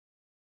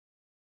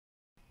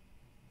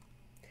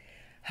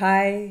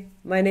Hi,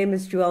 my name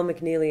is Juel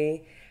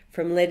McNeilly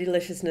from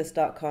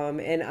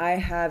Ladyliciousness.com, and I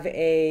have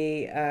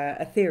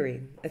a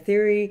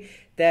theory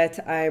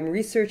that I'm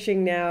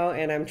researching now,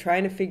 and I'm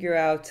trying to figure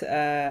out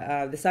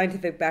the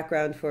scientific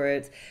background for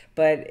it.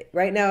 But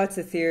right now, it's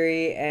a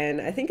theory, and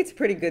I think it's a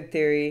pretty good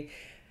theory.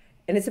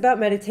 And it's about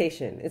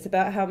meditation. It's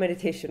about how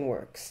meditation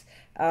works.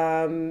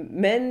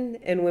 Men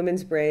and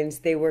women's brains,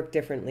 they work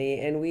differently,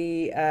 and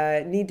we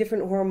need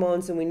different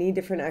hormones and we need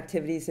different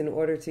activities in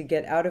order to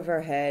get out of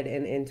our head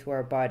and into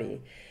our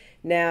body.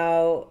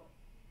 Now,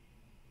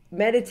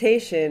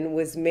 meditation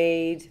was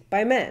made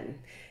by men.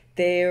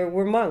 They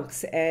were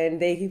monks,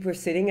 and they were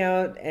sitting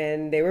out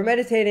and they were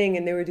meditating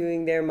and they were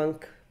doing their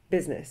monk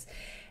business.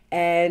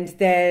 And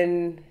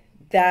then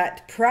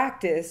that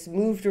practice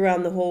moved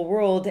around the whole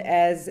world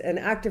as an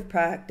active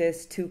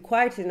practice to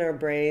quieten our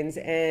brains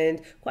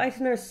and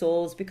quieten our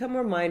souls, become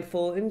more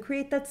mindful, and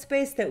create that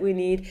space that we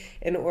need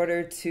in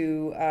order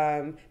to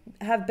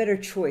have better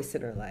choice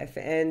in our life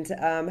and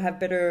have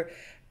better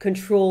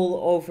control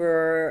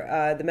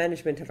over the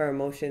management of our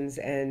emotions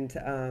and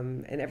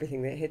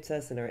everything that hits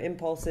us and our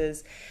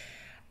impulses.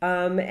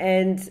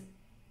 And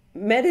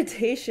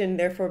meditation,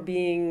 therefore,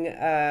 being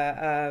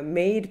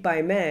made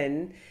by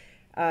men,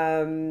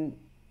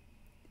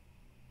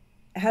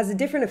 has a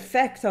different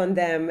effect on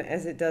them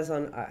as it does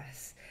on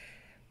us.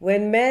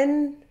 When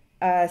men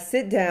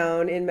sit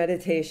down in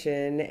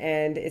meditation,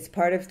 and it's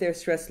part of their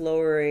stress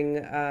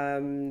lowering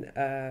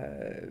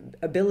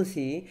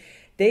ability,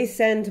 they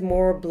send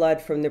more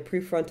blood from the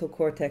prefrontal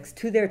cortex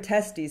to their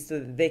testes so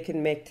that they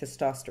can make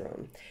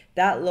testosterone.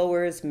 That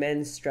lowers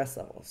men's stress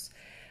levels.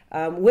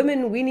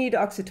 Women, we need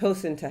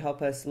oxytocin to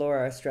help us lower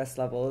our stress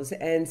levels.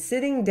 And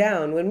sitting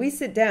down, when we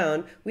sit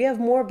down, we have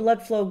more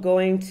blood flow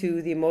going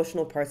to the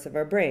emotional parts of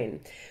our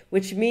brain,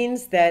 which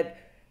means that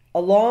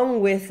along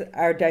with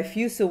our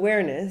diffuse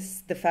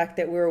awareness, the fact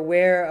that we're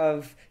aware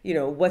of,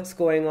 what's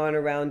going on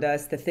around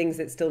us, the things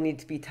that still need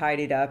to be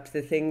tidied up,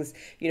 the things,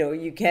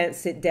 you can't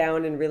sit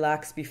down and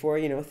relax before,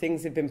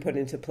 things have been put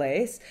into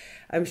place.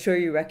 I'm sure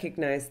you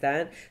recognize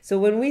that. So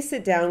when we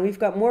sit down, we've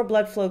got more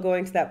blood flow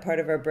going to that part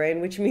of our brain,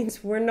 which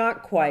means we're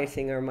not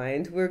quieting our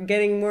mind. We're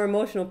getting more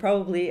emotional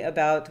probably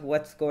about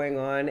what's going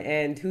on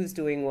and who's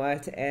doing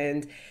what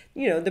and,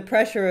 the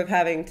pressure of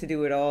having to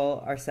do it all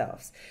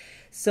ourselves.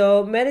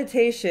 So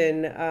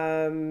meditation,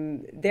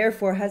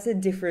 therefore, has a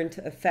different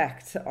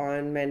effect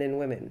on men and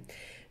women.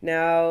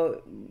 Now,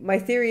 my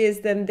theory is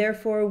then,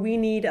 therefore, we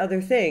need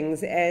other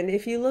things. And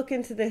if you look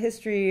into the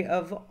history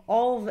of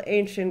all the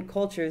ancient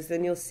cultures,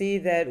 then you'll see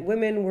that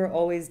women were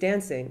always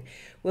dancing.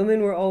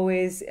 Women were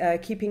always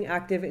keeping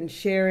active and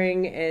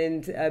sharing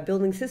and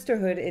building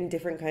sisterhood in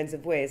different kinds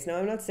of ways. Now,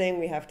 I'm not saying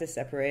we have to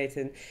separate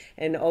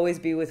and always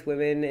be with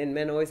women and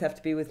men always have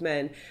to be with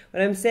men.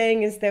 What I'm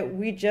saying is that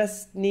we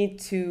just need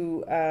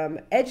to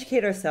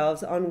educate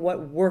ourselves on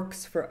what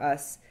works for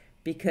us,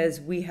 because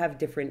we have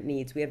different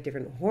needs. We have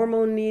different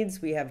hormone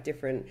needs, we have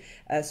different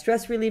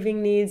stress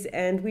relieving needs,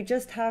 and we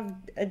just have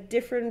a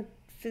different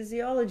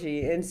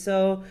physiology. And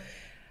so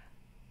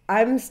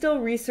I'm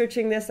still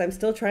researching this. I'm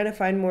still trying to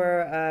find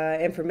more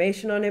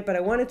information on it, but I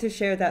wanted to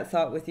share that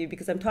thought with you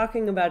because I'm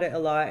talking about it a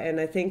lot, and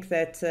I think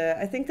that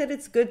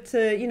it's good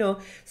to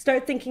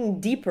start thinking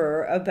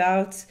deeper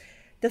about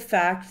the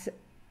fact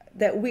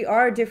that we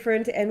are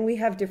different and we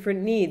have different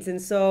needs. And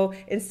so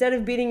instead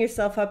of beating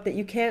yourself up that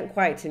you can't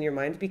quieten your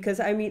mind, because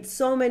I meet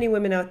so many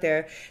women out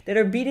there that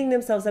are beating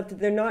themselves up that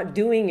they're not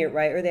doing it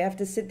right, or they have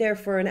to sit there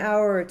for an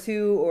hour or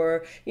two,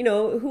 or,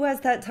 who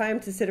has that time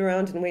to sit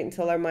around and wait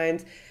until our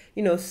minds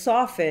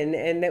soften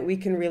and that we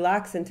can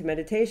relax into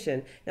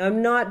meditation. Now,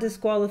 I'm not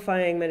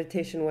disqualifying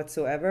meditation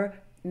whatsoever.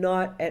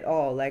 Not at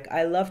all. Like,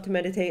 I love to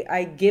meditate.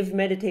 I give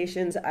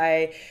meditations.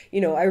 I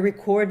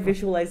record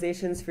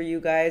visualizations for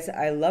you guys.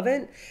 I love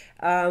it.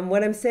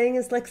 What I'm saying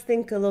is, let's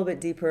think a little bit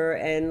deeper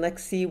and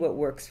let's see what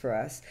works for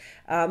us.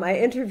 I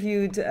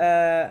interviewed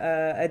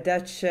a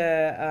Dutch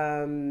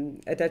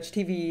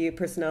TV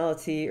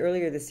personality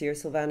earlier this year,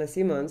 Sylvana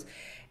Simons,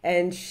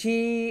 and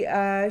she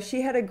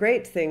had a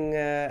great thing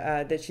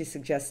that she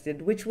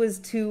suggested, which was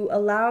to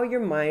allow your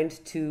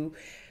mind to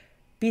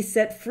be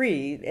set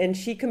free. And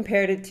she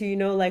compared it to,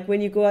 like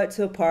when you go out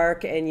to a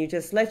park and you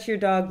just let your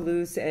dog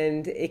loose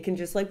and it can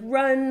just like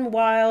run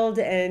wild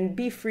and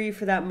be free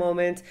for that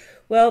moment.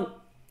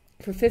 Well,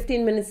 for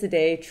 15 minutes a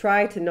day,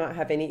 try to not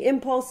have any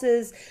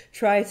impulses,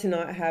 try to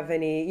not have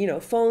any,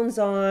 phones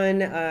on.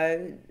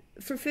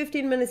 For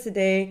 15 minutes a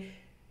day,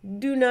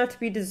 do not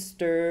be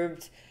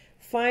disturbed.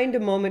 Find a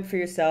moment for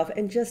yourself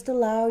and just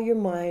allow your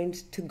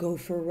mind to go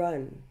for a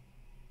run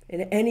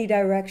in any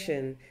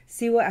direction.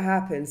 See what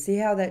happens. See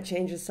how that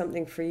changes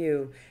something for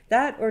you.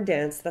 That or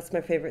dance. That's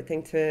my favorite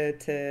thing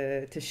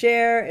to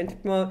share and to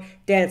promote.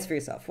 Dance for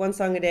yourself. One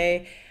song a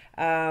day.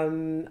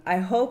 I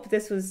hope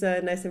this was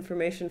nice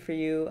information for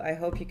you. I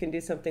hope you can do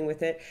something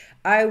with it.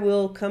 I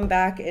will come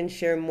back and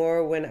share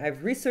more when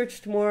I've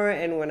researched more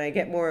and when I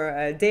get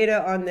more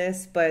data on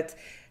this, but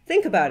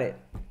think about it.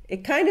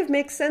 It kind of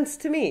makes sense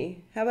to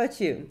me. How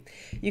about you?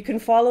 You can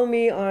follow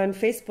me on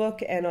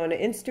Facebook and on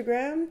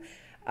Instagram.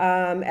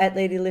 at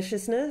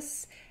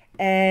Ladyliciousness.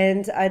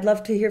 And I'd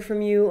love to hear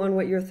from you on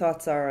what your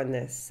thoughts are on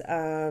this.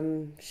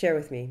 Share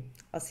with me.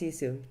 I'll see you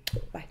soon.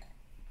 Bye.